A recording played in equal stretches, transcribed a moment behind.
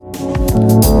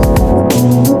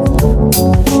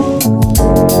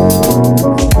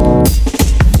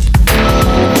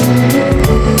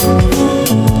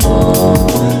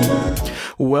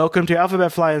Welcome to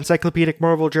Alphabet Fly Encyclopedic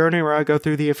Marvel Journey, where I go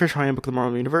through the official handbook of the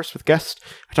Marvel Universe with guests.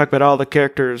 I talk about all the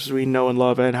characters we know and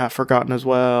love and have forgotten as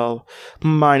well.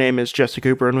 My name is Jesse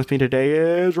Cooper, and with me today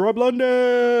is Rob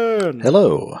London.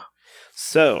 Hello.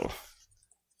 So,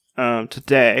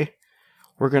 today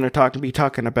we're going to be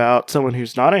talking about someone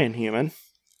who's not an Inhuman,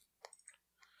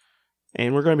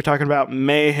 and we're going to be talking about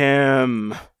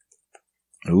Mayhem.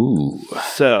 Ooh.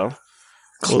 So,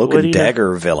 Cloak and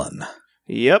Dagger villain.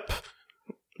 Yep.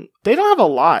 They don't have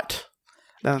a lot.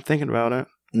 Now I'm thinking about it.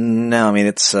 No, I mean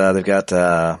it's they've got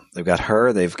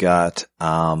her. They've got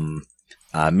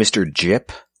Mr.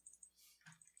 Jip.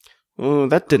 Ooh,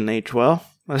 that didn't age well.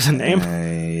 What's his name?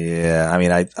 Yeah, I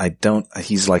mean I don't.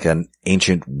 He's like an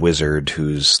ancient wizard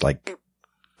who's like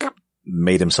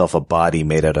made himself a body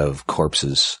made out of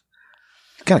corpses.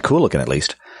 Kind of cool looking, at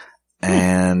least.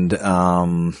 And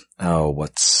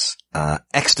what's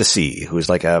Ecstasy, who's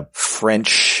like a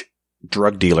French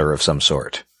drug dealer of some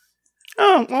sort.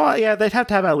 Oh, well, yeah, they'd have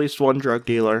to have at least one drug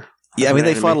dealer. Yeah, I mean,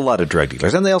 they fought a lot of drug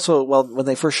dealers. And they also, well, when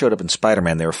they first showed up in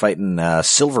Spider-Man, they were fighting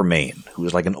Silvermane, who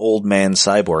was like an old man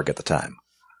cyborg at the time.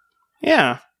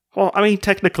 Yeah. Well, I mean,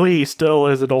 technically, he still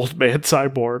is an old man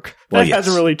cyborg. That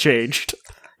hasn't really changed.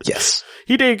 Yes.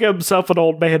 He did give himself an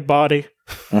old man body.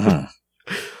 Mm-hmm.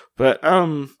 But,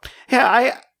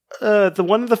 yeah, the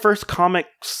one of the first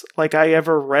comics, like, I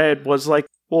ever read was, like,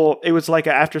 well, it was like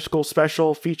an after-school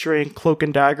special featuring Cloak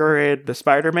and Dagger and the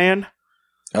Spider-Man.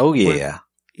 Oh, yeah.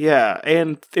 Yeah,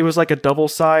 and it was like a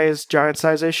double-size,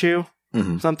 giant-size issue.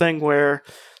 Mm-hmm. Something where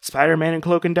Spider-Man and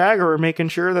Cloak and Dagger were making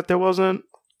sure that there wasn't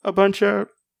a bunch of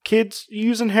kids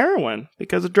using heroin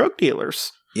because of drug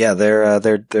dealers. Yeah, they're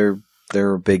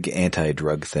a big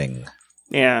anti-drug thing.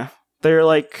 Yeah, they're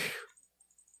like...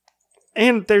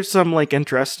 And there's some, like,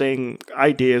 interesting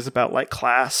ideas about, like,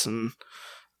 class and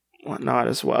whatnot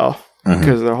as well,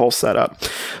 because of their whole setup.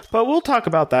 But we'll talk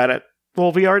about that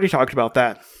we already talked about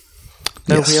that.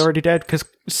 No, yes. We already did, because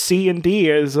C and D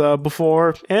is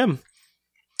before M.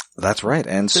 That's right,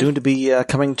 and soon to be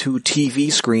coming to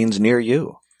TV screens near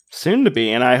you. Soon to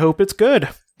be, and I hope it's good.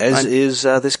 As is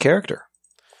this character.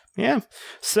 Yeah.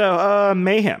 So,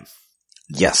 Mayhem.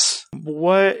 Yes.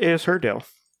 What is her deal?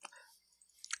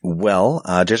 Well,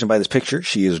 judging by this picture,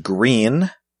 she is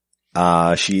green.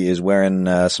 She is wearing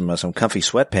some comfy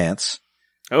sweatpants.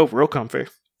 Oh, real comfy.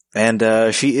 And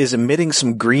she is emitting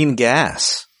some green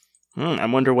gas. I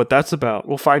wonder what that's about.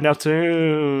 We'll find out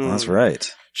soon. That's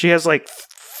right. She has like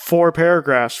 4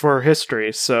 paragraphs for her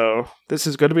history, so this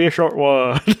is going to be a short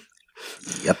one.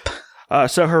 Yep.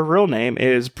 So her real name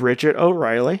is Bridget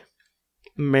O'Reilly.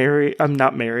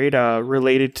 Not married,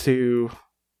 related to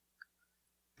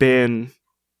Ben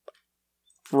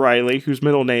Riley, whose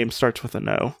middle name starts with an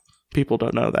O. People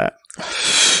don't know that.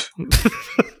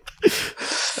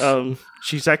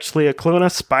 She's actually a clone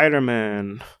of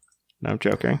Spider-Man. No, I'm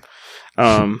joking.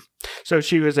 So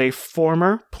she was a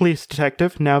former police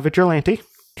detective, now vigilante.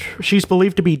 She's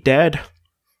believed to be dead.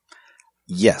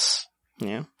 Yes.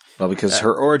 Yeah. Well, because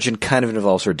her origin kind of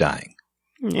involves her dying.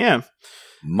 Yeah.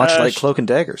 Much like Cloak and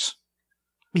Daggers.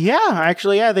 Yeah,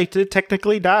 actually, yeah, they did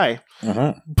technically die.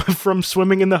 From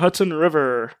swimming in the Hudson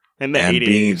River in the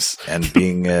 80s.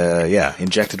 Being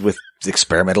injected with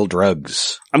experimental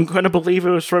drugs. I'm going to believe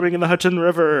it was swimming in the Hudson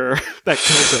River that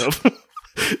killed them.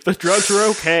 The drugs were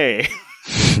okay.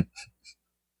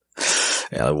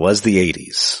 Yeah, it was the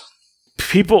 80s.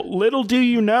 People, little do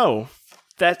you know,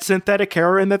 that synthetic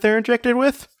heroin that they're injected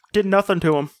with did nothing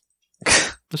to them.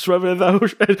 Swimming in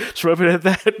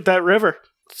that river.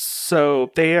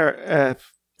 So they are...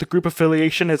 the group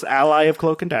affiliation is Ally of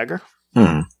Cloak and Dagger.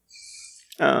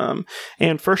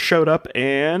 And first showed up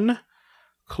in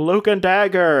Cloak and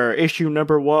Dagger, issue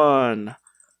number 1,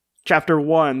 chapter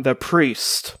 1, The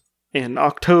Priest, in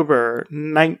October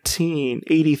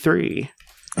 1983.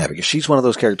 Yeah, because she's one of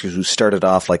those characters who started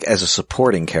off like as a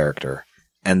supporting character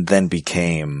and then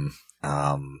became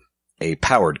a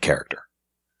powered character.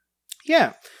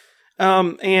 Yeah.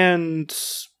 And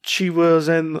she was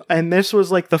and this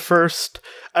was like the first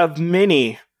of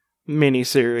many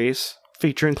miniseries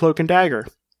featuring Cloak and Dagger,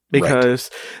 because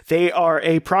they are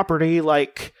a property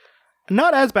like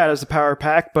not as bad as the Power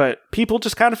Pack, but people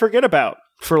just kind of forget about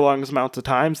for long amounts of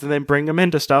times, and then bring them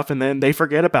into stuff, and then they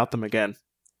forget about them again.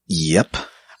 Yep.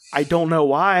 I don't know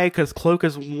why, because Cloak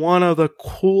is one of the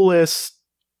coolest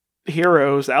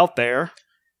heroes out there.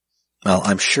 Well,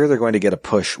 I'm sure they're going to get a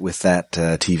push with that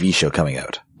TV show coming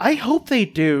out. I hope they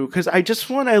do, because I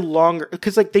just want a longer...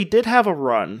 Because like they did have a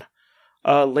run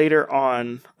later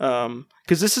on,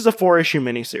 because this is a 4-issue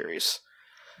miniseries.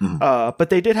 But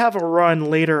they did have a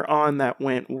run later on that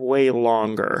went way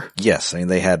longer. Yes, I mean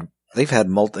they had they've had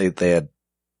they had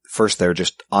first their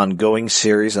just ongoing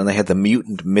series, and they had the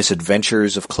Mutant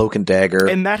Misadventures of Cloak and Dagger.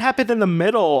 And that happened in the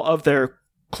middle of their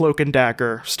Cloak and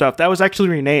Dagger stuff. That was actually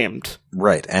renamed.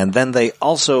 Right. And then they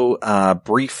also,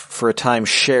 for a time,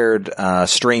 shared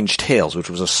Strange Tales, which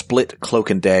was a split Cloak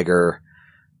and Dagger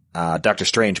Doctor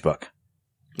Strange book.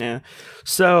 Yeah.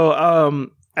 So,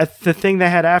 the thing they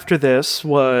had after this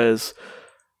was,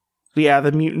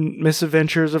 the Mutant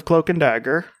Misadventures of Cloak and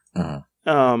Dagger,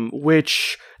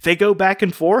 which they go back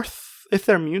and forth if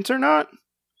they're mutants or not.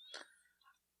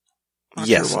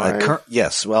 Yes.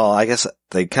 Yes. Well, I guess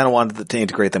they kind of wanted to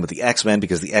integrate them with the X-Men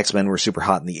because the X-Men were super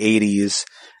hot in the 80s,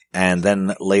 and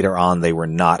then later on they were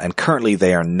not, and currently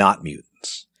they are not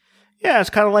mutants. Yeah, it's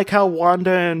kind of like how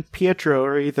Wanda and Pietro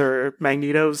are either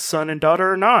Magneto's son and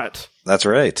daughter or not. That's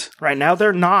right. Right now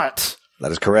they're not.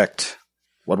 That is correct.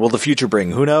 What will the future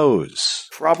bring? Who knows?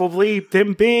 Probably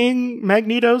them being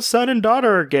Magneto's son and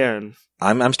daughter again.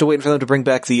 I'm still waiting for them to bring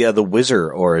back the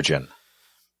Wizard origin.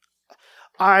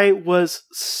 I was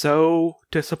so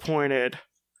disappointed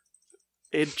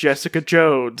in Jessica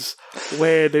Jones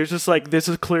when there's just like, this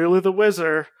is clearly the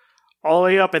Wizard all the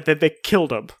way up, and then they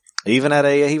killed him. Even at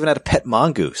a pet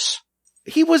mongoose.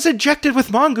 He was injected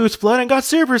with mongoose blood and got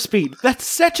super speed. That's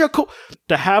such a cool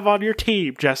to have on your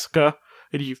team, Jessica.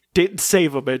 And you didn't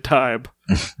save him in time.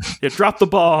 You dropped the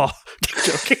ball.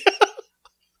 Joking.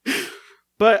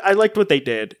 But I liked what they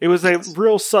did. It was a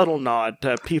real subtle nod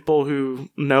to people who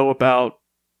know about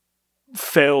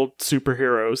failed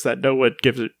superheroes that no one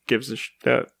gives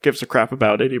a crap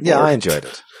about anymore. Yeah, I enjoyed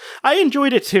it. I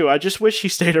enjoyed it too. I just wish he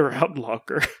stayed around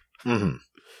longer. Mm-hmm.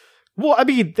 Well, I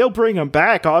mean, they'll bring him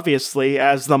back, obviously,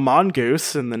 as the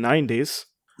Mongoose in the 90s.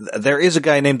 There is a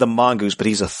guy named the Mongoose, but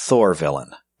he's a Thor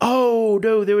villain. Oh,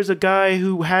 no, there was a guy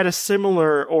who had a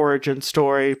similar origin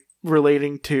story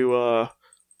relating to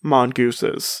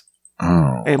mongooses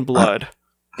and blood.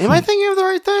 Am I thinking of the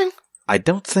right thing? I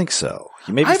don't think so.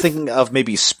 You may be thinking of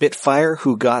maybe Spitfire,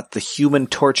 who got the Human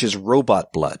Torch's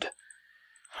robot blood.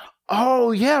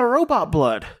 Oh, yeah, robot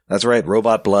blood. That's right,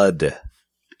 robot blood.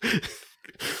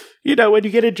 You know, when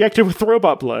you get injected with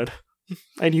robot blood,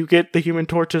 and you get the Human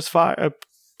Torch's fire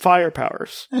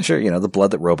powers. Yeah, sure, the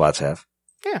blood that robots have.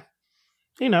 Yeah.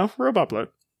 Robot blood.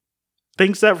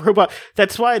 Things that robot...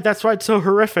 That's why it's so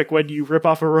horrific when you rip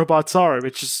off a robot's arm.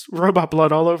 It's just robot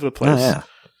blood all over the place. Oh,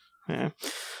 yeah.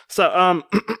 So,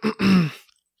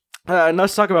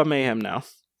 let's talk about Mayhem now.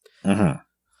 Mm-hmm.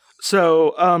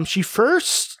 So, she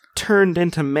first turned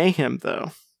into Mayhem,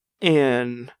 though,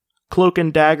 in Cloak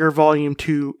and Dagger Volume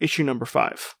 2, Issue number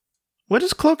 5. What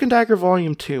is Cloak and Dagger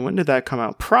Volume 2? When did that come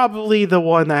out? Probably the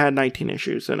one that had 19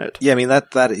 issues in it. Yeah, I mean,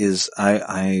 that is...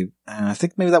 I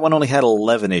think maybe that one only had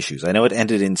 11 issues. I know it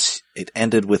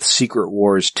ended with Secret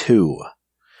Wars 2.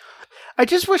 I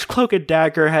just wish Cloak and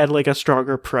Dagger had, like, a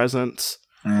stronger presence.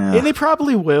 Yeah. And they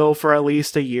probably will for at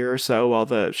least a year or so while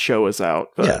the show is out.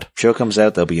 But yeah, show comes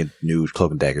out, there'll be a new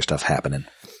Cloak and Dagger stuff happening.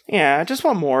 Yeah, I just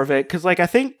want more of it, because, like,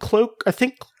 didn't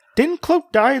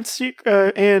Cloak die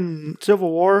in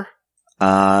Civil War?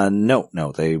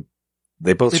 No, they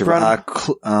both survived.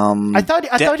 I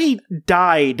thought he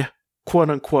died,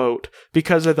 quote unquote,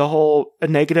 because of the whole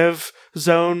negative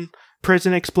zone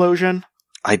prison explosion.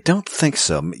 I don't think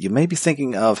so. You may be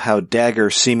thinking of how Dagger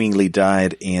seemingly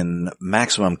died in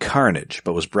Maximum Carnage,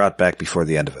 but was brought back before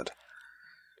the end of it.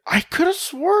 I could have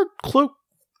swore Cloak,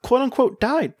 quote unquote,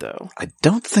 died though. I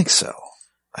don't think so.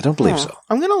 I don't believe so.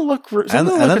 I'm gonna look. And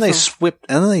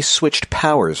then they switched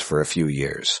powers for a few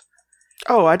years.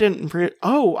 Oh, I didn't.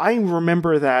 I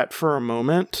remember that for a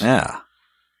moment. Yeah,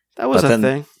 that was a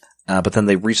thing. But then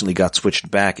they recently got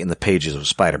switched back in the pages of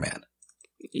Spider-Man.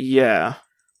 Yeah.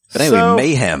 But anyway,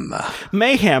 Mayhem.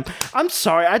 Mayhem. I'm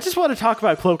sorry. I just want to talk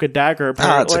about Cloak and Dagger.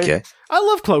 It's okay. I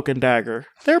love Cloak and Dagger.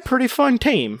 They're a pretty fun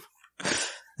team.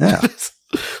 Yeah.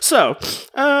 So,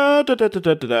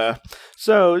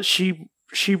 So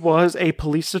she was a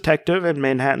police detective in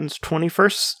Manhattan's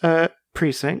 21st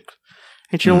precinct,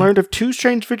 and she learned of two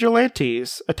strange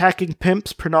vigilantes attacking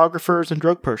pimps, pornographers, and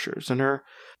drug pushers in her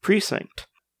precinct.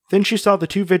 Then she saw the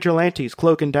two vigilantes,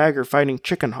 Cloak and Dagger, fighting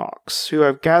chicken hawks, who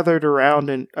have gathered around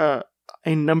a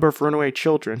number of runaway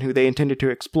children who they intended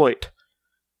to exploit.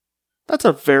 That's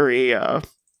a very...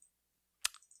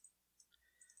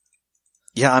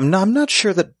 Yeah, I'm not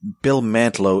sure that Bill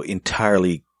Mantlo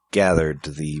entirely gathered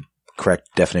the correct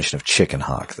definition of chicken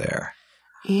hawk there.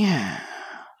 Yeah.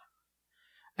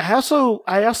 I also,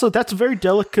 that's very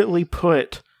delicately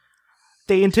put.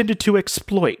 They intended to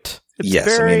exploit. It's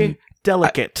very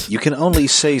delicate. You can only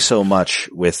say so much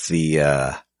with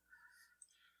the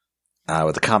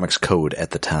comics code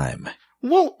at the time.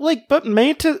 Well, like, but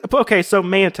Mantis... Okay, so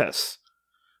Mantis.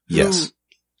 Yes.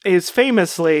 Is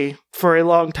famously, for a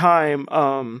long time,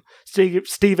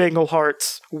 Steve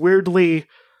Englehart's weirdly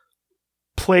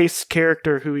placed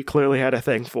character who he clearly had a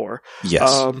thing for.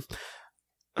 Yes.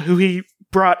 Who he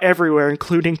brought everywhere,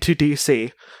 including to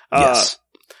DC. Yes.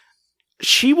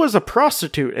 She was a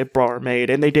prostitute at Barmaid,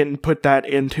 and they didn't put that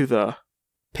into the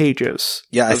pages.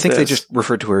 Yeah, I think they just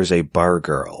referred to her as a bar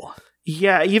girl.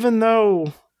 Yeah, even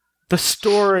though the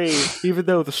story,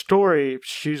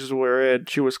 she's wherein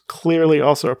she was clearly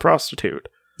also a prostitute.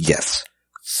 Yes.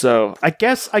 So I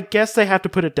guess they have to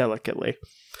put it delicately.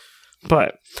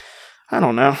 But I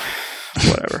don't know.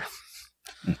 Whatever.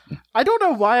 I don't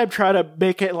know why I'm trying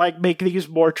to make these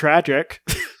more tragic.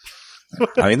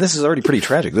 I mean, this is already pretty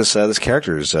tragic. This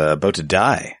character is about to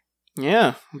die.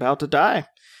 Yeah, about to die.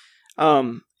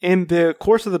 In the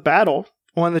course of the battle,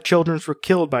 one of the children were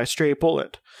killed by a stray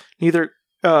bullet.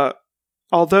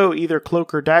 Although either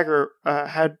Cloak or Dagger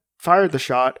had fired the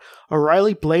shot,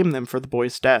 O'Reilly blamed them for the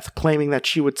boy's death, claiming that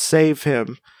she would save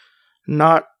him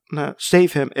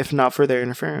if not for their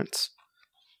interference.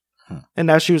 And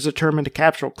now she was determined to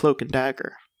capture Cloak and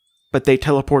Dagger, but they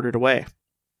teleported away.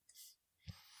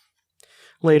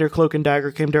 Later, Cloak and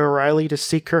Dagger came to O'Reilly to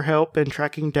seek her help in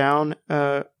tracking down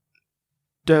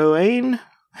Dwayne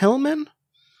Hellman?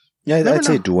 Yeah, I'd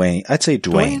say Dwayne.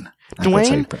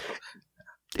 Dwayne?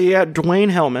 Yeah,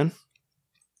 Dwayne Hellman,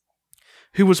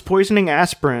 who was poisoning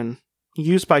aspirin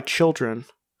used by children.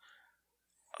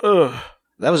 Ugh.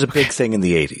 That was a big thing in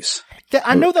the 80s.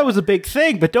 I know that was a big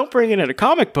thing, but don't bring it into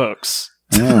comic books.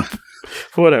 Yeah.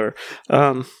 Whatever.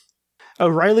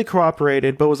 O'Reilly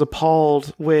cooperated, but was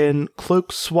appalled when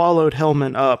Cloak swallowed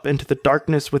Hellman up into the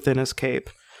darkness within his cape,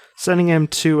 sending him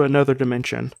to another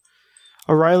dimension.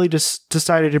 O'Reilly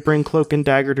decided to bring Cloak and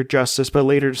Dagger to justice, but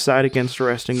later decided against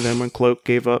arresting them when Cloak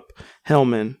gave up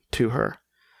Hellman to her.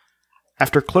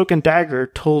 After Cloak and Dagger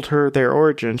told her their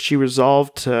origin, she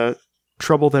resolved to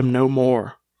trouble them no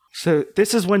more. So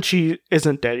this is when she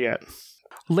isn't dead yet.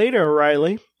 Later,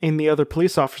 O'Reilly and the other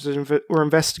police officers were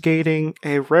investigating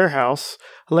a warehouse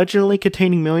allegedly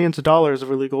containing millions of dollars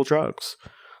of illegal drugs.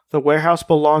 The warehouse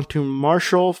belonged to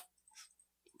Marshall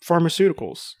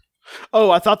Pharmaceuticals.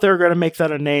 Oh, I thought they were going to make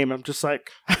that a name. I'm just like,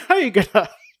 how are you gonna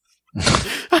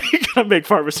make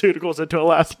pharmaceuticals into a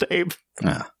last name?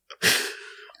 Yeah.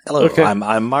 Hello, okay.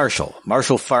 I'm Marshall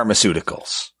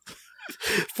Pharmaceuticals.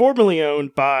 Formerly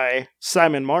owned by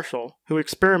Simon Marshall,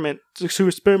 whose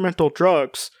experimental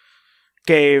drugs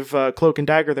gave Cloak and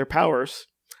Dagger their powers,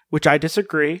 which I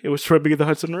disagree. It was swimming in the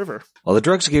Hudson River. Well, the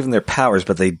drugs gave them their powers,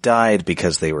 but they died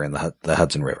because they were in the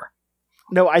Hudson River.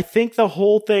 No, I think the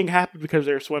whole thing happened because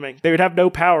they were swimming. They would have no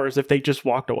powers if they just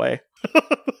walked away.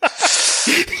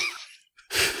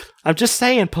 I'm just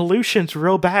saying, pollution's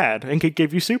real bad and could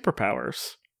give you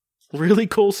superpowers. Really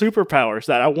cool superpowers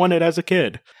that I wanted as a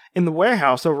kid. In the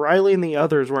warehouse, O'Reilly and the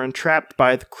others were entrapped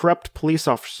by the corrupt police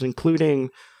officers,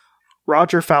 including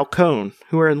Roger Falcone,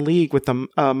 who were in league with the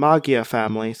Maggia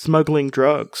family, smuggling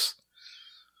drugs.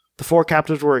 The four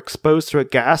captives were exposed to a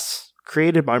gas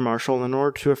created by Marshall in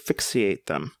order to asphyxiate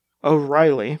them.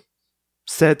 O'Reilly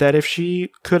said that if she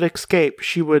could escape,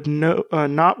 she would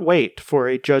not wait for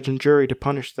a judge and jury to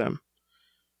punish them,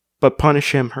 but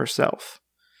punish him herself.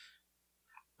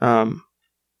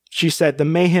 She said, "The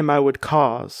mayhem I would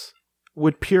cause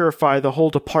would purify the whole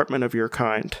department of your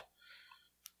kind."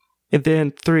 And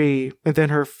then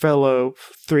her fellow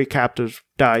three captives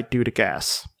died due to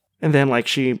gas. And then,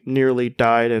 she nearly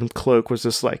died, and Cloak was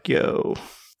just like, "Yo,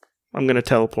 I'm gonna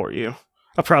teleport you.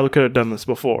 I probably could have done this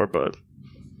before,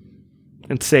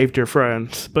 and saved your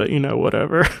friends, but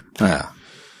whatever." Yeah.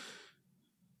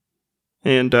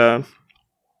 And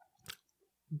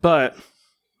but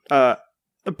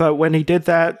when he did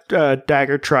that,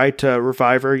 Dagger tried to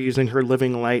revive her using her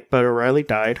living light, but O'Reilly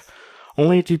died,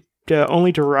 only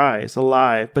to rise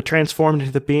alive, but transformed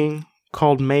into the being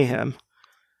called Mayhem.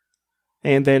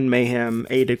 And then Mayhem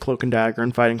aided Cloak and Dagger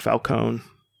in fighting Falcone.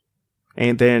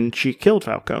 And then she killed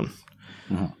Falcone.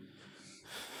 Mm-hmm.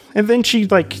 And then she,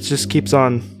 just keeps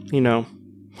on,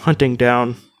 hunting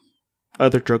down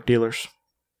other drug dealers.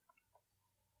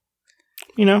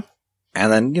 And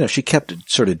then, she kept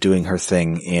sort of doing her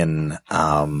thing in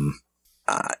Cloak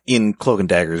and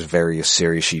Dagger's various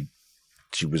series. She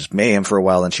was Mayhem for a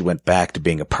while, then she went back to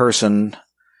being a person.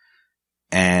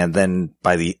 And then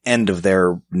by the end of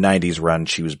their 90s run,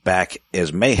 she was back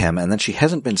as Mayhem, and then she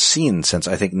hasn't been seen since,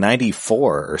 I think,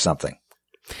 94 or something.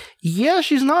 Yeah,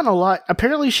 she's not a lot.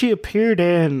 Apparently she appeared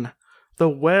in The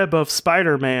Web of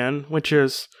Spider-Man, which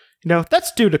is,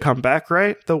 that's due to come back,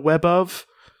 right? The Web of...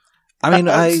 I mean,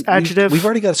 adjective. we've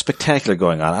already got a spectacular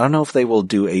going on. I don't know if they will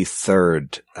do a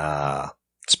third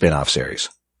spin-off series.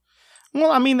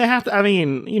 Well, I mean, they have to. I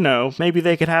mean, maybe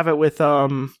they could have it with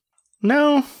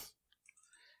no,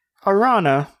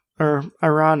 Arana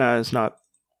is not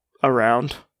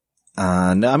around. No,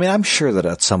 I mean, I'm sure that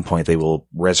at some point they will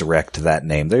resurrect that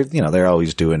name. They're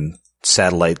always doing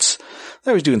satellites.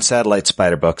 They're always doing satellite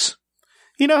spider books.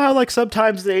 You know how, like,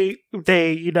 sometimes they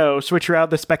switch around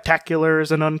the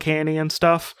spectaculars and uncanny and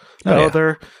stuff,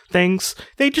 other things?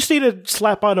 They just need to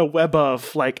slap on a web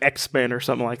of, like, X-Men or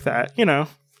something like that,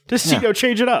 just to,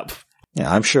 change it up.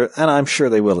 Yeah, I'm sure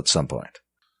they will at some point.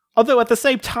 Although, at the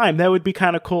same time, that would be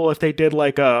kind of cool if they did,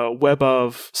 like, a web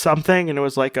of something, and it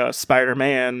was, like, a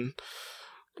Spider-Man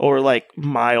or, like,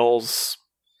 Miles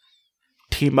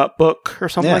team-up book or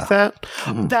something like that.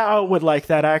 Mm-hmm. I would like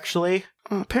that, actually.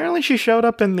 Apparently she showed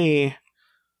up in the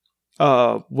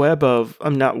web of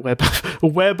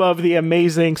the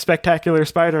Amazing Spectacular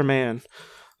Spider-Man.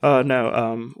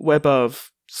 Web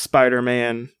of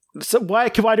Spider-Man. So why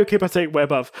do I keep on saying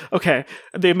web of? Okay,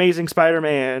 the Amazing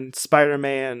Spider-Man,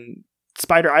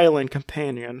 Spider Island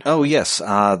Companion. Oh yes,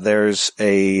 there was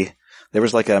a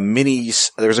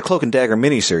Cloak and Dagger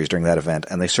miniseries during that event,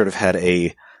 and they sort of had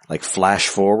a flash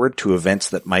forward to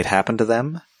events that might happen to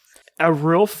them. A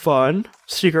real fun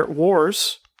Secret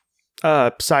Wars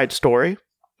side story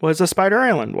was a Spider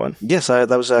Island one. Yes, that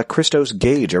was Christos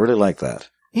Gage. I really like that.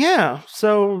 Yeah,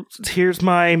 so here's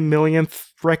my millionth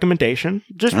recommendation.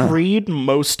 Just read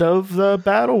most of the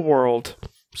Battle World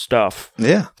stuff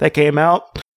that came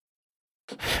out.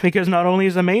 Because not only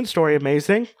is the main story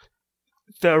amazing,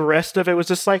 the rest of it was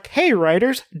just like, hey,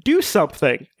 writers, do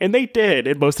something. And they did,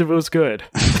 and most of it was good.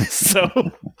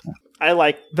 So I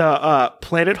like the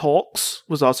Planet Hulks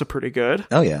was also pretty good.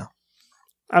 Oh, yeah.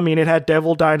 I mean, it had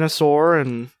Devil Dinosaur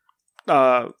and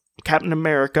Captain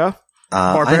America.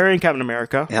 Barbarian Captain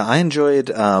America. Yeah, I enjoyed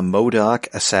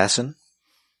MODOK Assassin.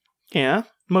 Yeah.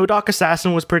 MODOK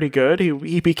Assassin was pretty good.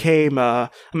 He became a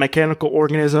mechanical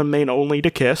organism made only to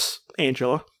kiss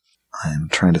Angela. I'm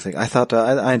trying to think. I thought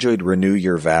I enjoyed Renew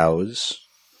Your Vows.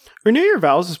 Renew Your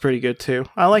Vows is pretty good too.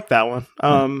 I like that one.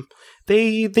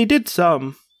 They did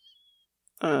some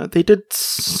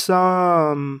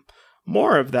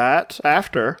more of that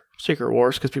after Secret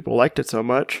Wars because people liked it so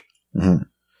much. Mm-hmm.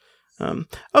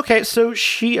 Okay, so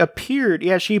she appeared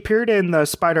in the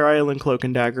Spider Island Cloak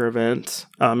and Dagger event.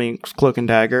 Cloak and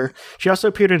Dagger. She also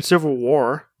appeared in Civil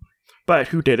War, but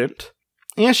who didn't?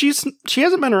 Yeah, she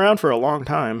hasn't been around for a long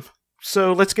time.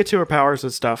 So let's get to her powers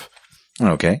and stuff.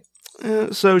 Okay.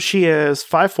 So she is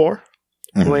 5'4",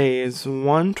 weighs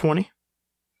 120.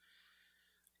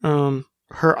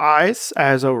 Her eyes,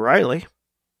 as O'Reilly,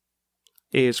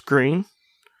 is green,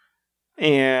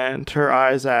 and her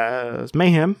eyes as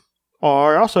Mayhem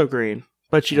are also green,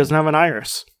 but she doesn't have an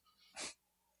iris.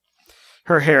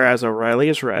 Her hair as O'Reilly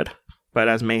is red, but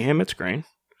as Mayhem it's green.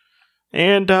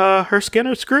 And her skin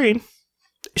is green.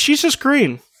 She's just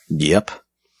green. Yep.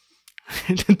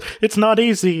 It's not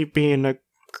easy being a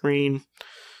green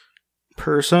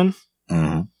person.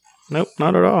 Mm-hmm. Nope,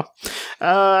 not at all.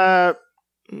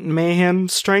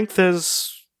 Mayhem's strength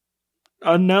is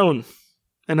unknown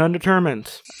and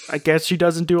undetermined. I guess she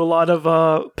doesn't do a lot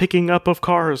of picking up of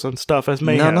cars and stuff as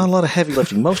Mayhem. No, not a lot of heavy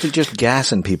lifting. Mostly just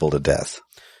gassing people to death.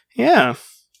 Yeah.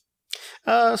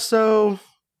 So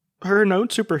her known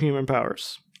superhuman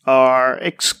powers are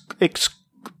exude.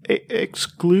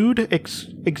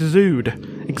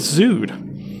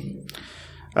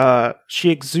 She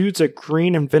exudes a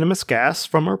green and venomous gas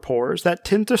from her pores that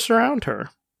tend to surround her.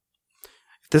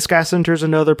 If this gas enters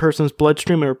another person's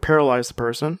bloodstream, it will paralyze the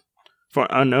person for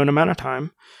an unknown amount of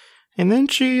time. And then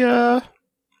she, attacks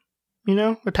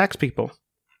people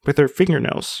with her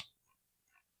fingernails.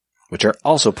 Which are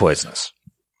also poisonous.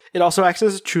 It also acts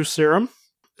as a truth serum.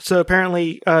 So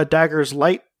apparently, Dagger's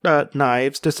light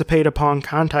knives dissipate upon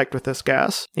contact with this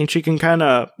gas. And she can kind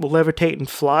of levitate and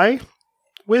fly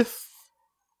with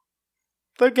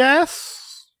the gas?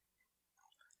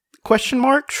 Question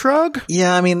mark? Shrug?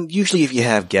 Yeah, I mean, usually if you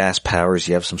have gas powers,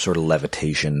 you have some sort of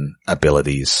levitation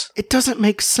abilities. It doesn't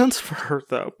make sense for her,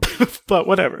 though. But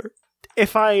whatever.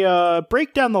 If I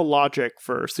break down the logic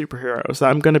for superheroes,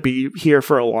 I'm going to be here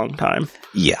for a long time.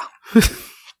 Yeah.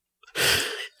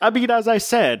 I mean, as I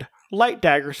said, light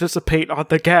daggers dissipate on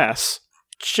the gas.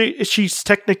 She's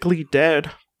technically dead.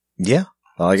 Yeah.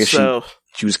 Well, I guess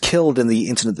she was killed in the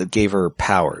incident that gave her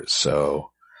powers, so...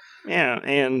 Yeah,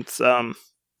 and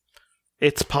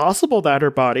it's possible that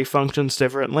her body functions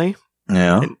differently.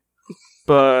 Yeah.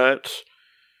 But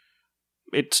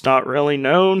it's not really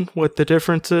known what the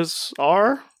differences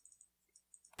are.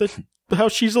 how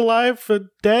she's alive and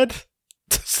dead.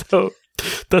 So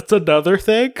that's another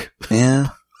thing. Yeah.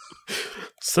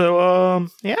 So,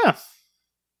 yeah. I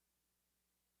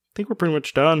think we're pretty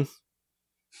much done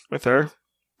with her.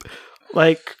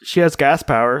 Like, she has gas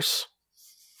powers.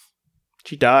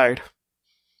 She died.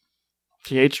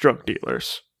 She hates drug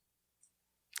dealers.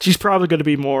 She's probably going to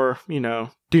be more,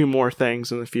 do more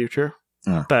things in the future.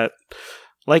 That,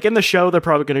 like, in the show, they're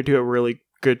probably going to do a really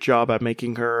good job at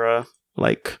making her,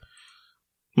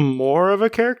 more of a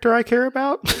character I care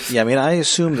about. Yeah, I mean, I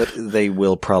assume that they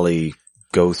will probably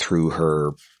go through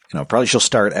her, probably she'll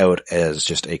start out as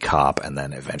just a cop and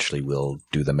then eventually will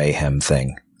do the mayhem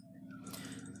thing.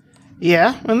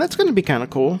 Yeah, and that's going to be kind of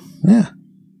cool. Yeah.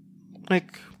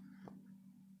 Like,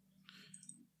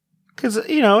 because,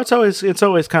 it's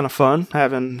always kind of fun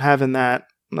having that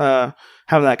kind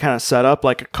of setup,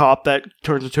 like a cop that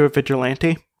turns into a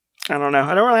vigilante. I don't know.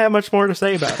 I don't really have much more to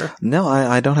say about her. No,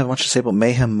 I don't have much to say about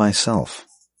mayhem myself.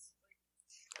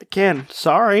 Again,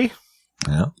 sorry.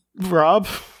 Yeah. Rob.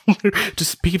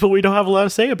 Just people we don't have a lot to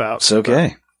say about. It's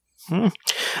okay.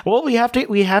 Well, we have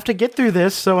to get through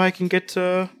this so I can get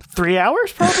to 3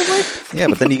 hours, probably. Yeah,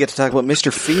 but then you get to talk about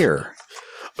Mr. Fear.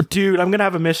 Dude, I'm going to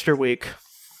have a Mr. Week.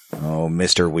 Oh,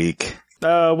 Mr. Week.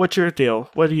 What's your deal?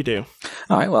 What do you do?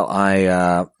 All right, well,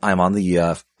 I'm on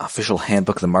the official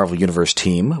Handbook of the Marvel Universe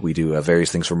team. We do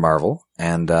various things for Marvel.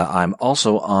 And I'm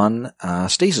also on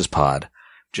Stasis Pod,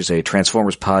 which is a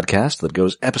Transformers podcast that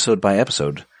goes episode by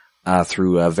episode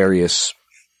through various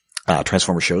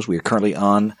Transformers shows. We are currently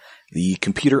on the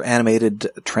computer-animated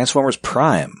Transformers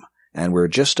Prime, and we're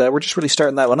just really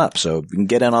starting that one up, so you can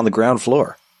get in on the ground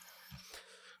floor.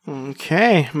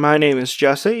 Okay, my name is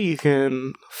Jesse. You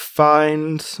can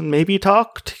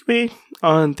talk to me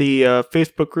on the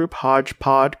Facebook group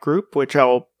Hodgepod Group, which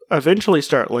I'll eventually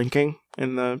start linking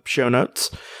in the show notes.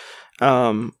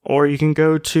 Or you can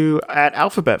go to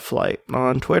 @AlphabetFlight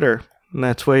on Twitter, and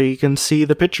that's where you can see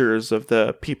the pictures of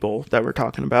the people that we're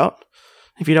talking about.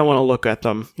 If you don't want to look at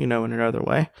them, in another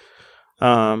way.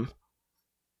 I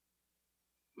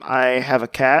have a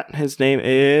cat. His name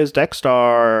is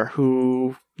Dexstar,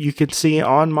 who you can see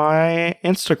on my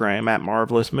Instagram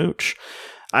 @MarvelousMooch.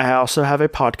 I also have a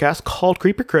podcast called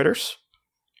Creepy Critters,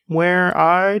 where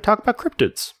I talk about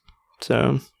cryptids.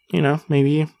 So,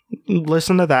 maybe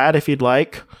listen to that if you'd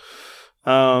like.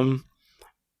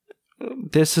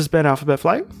 This has been Alphabet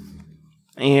Flight,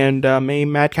 and may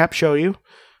Madcap show you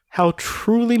how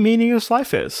truly meaningless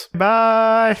life is.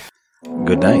 Bye!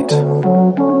 Good night.